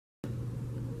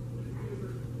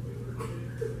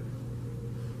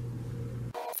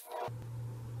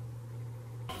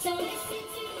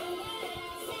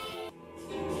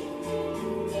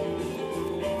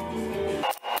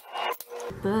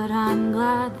But I'm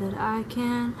glad that I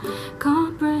can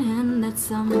comprehend that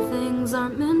some things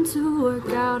aren't meant to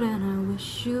work out, and I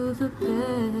wish you the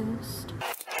best.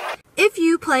 If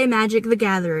you play Magic the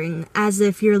Gathering as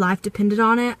if your life depended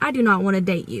on it, I do not want to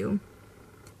date you.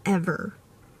 Ever.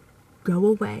 Go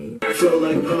away.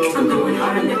 I'm going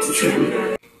hard, I'm next to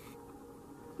trim.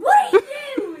 What are you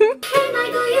doing? Hey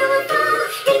Michael, you were fine.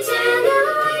 Eternal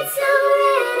white snow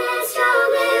red as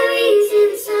strawberries in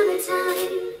the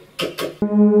summertime.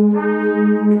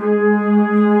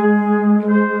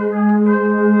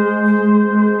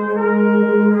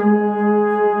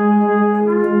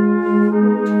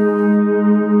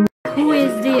 Who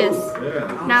is this?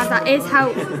 Now that is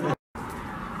how.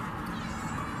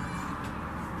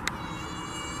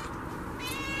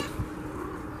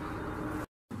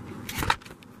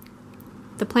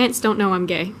 The plants don't know I'm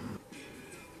gay.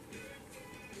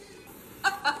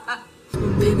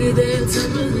 Maybe they're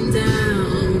tumbling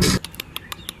down.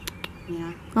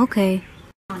 Yeah. Okay.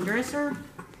 Undresser?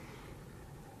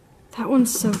 That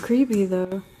one's so creepy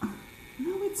though.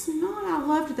 No, it's not. I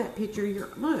loved that picture.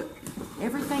 Look,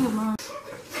 everything among.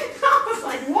 I was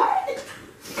like, what?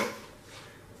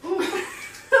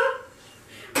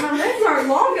 My legs aren't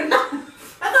long enough.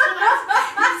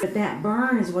 But that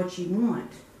burn is what you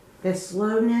want. The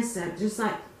slowness, just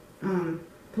like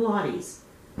Pilates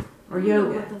or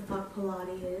yoga. What the fuck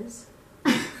Pilates is?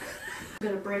 I'm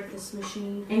gonna break this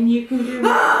machine. And you can do.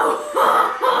 No,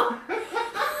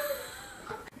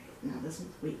 this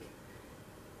one's weak.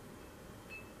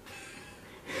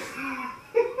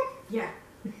 Yeah,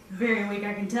 very weak,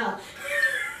 I can tell.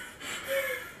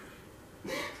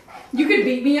 You could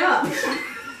beat me up.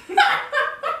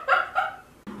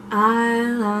 I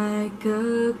like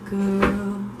a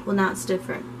girl. Well, now it's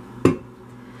different.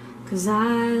 'Cause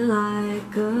I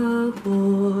like a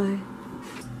boy.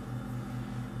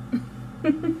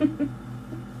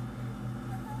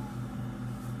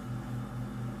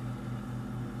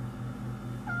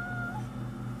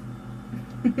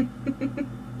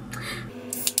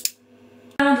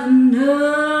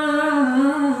 Another.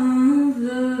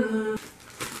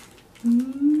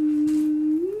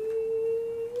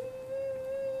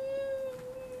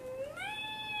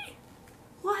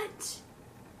 What?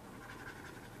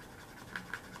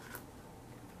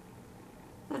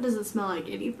 That doesn't smell like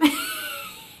anything.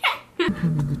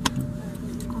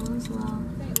 All is well.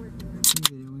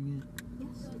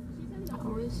 Yes,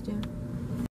 always do.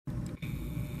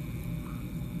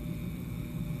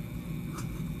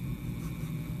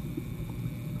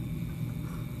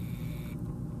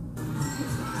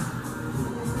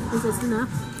 Is this enough?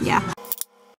 Yeah.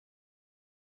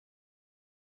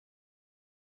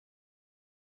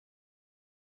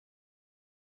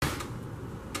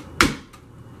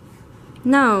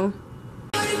 No.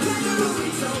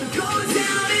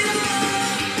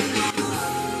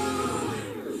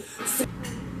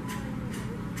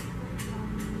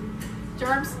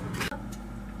 Germs.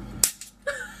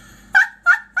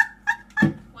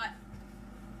 What?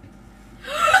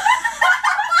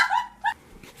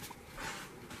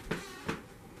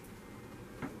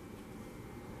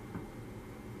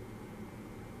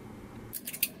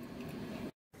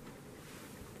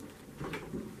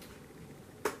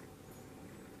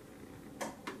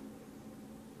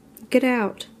 Get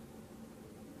out.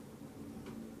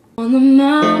 On the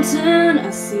mountain, I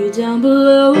see down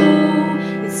below.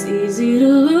 It's easy to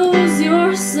lose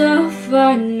yourself,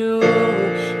 I know.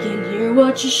 Can't hear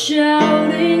what you're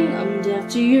shouting, I'm deaf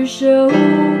to your show.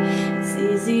 It's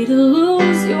easy to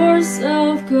lose your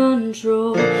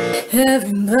self-control.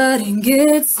 Everybody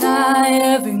gets high,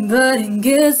 everybody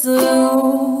gets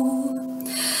low.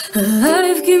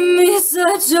 Life can be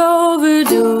such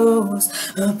overdose.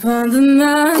 Up on the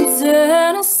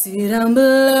mountain, I see down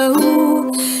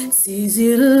below. It's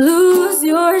easy to lose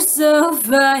yourself,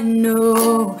 I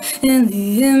know, in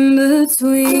the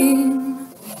in-between.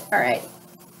 Alright.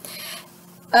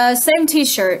 Same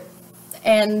t-shirt.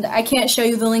 And I can't show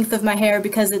you the length of my hair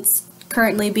because it's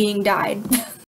currently being dyed.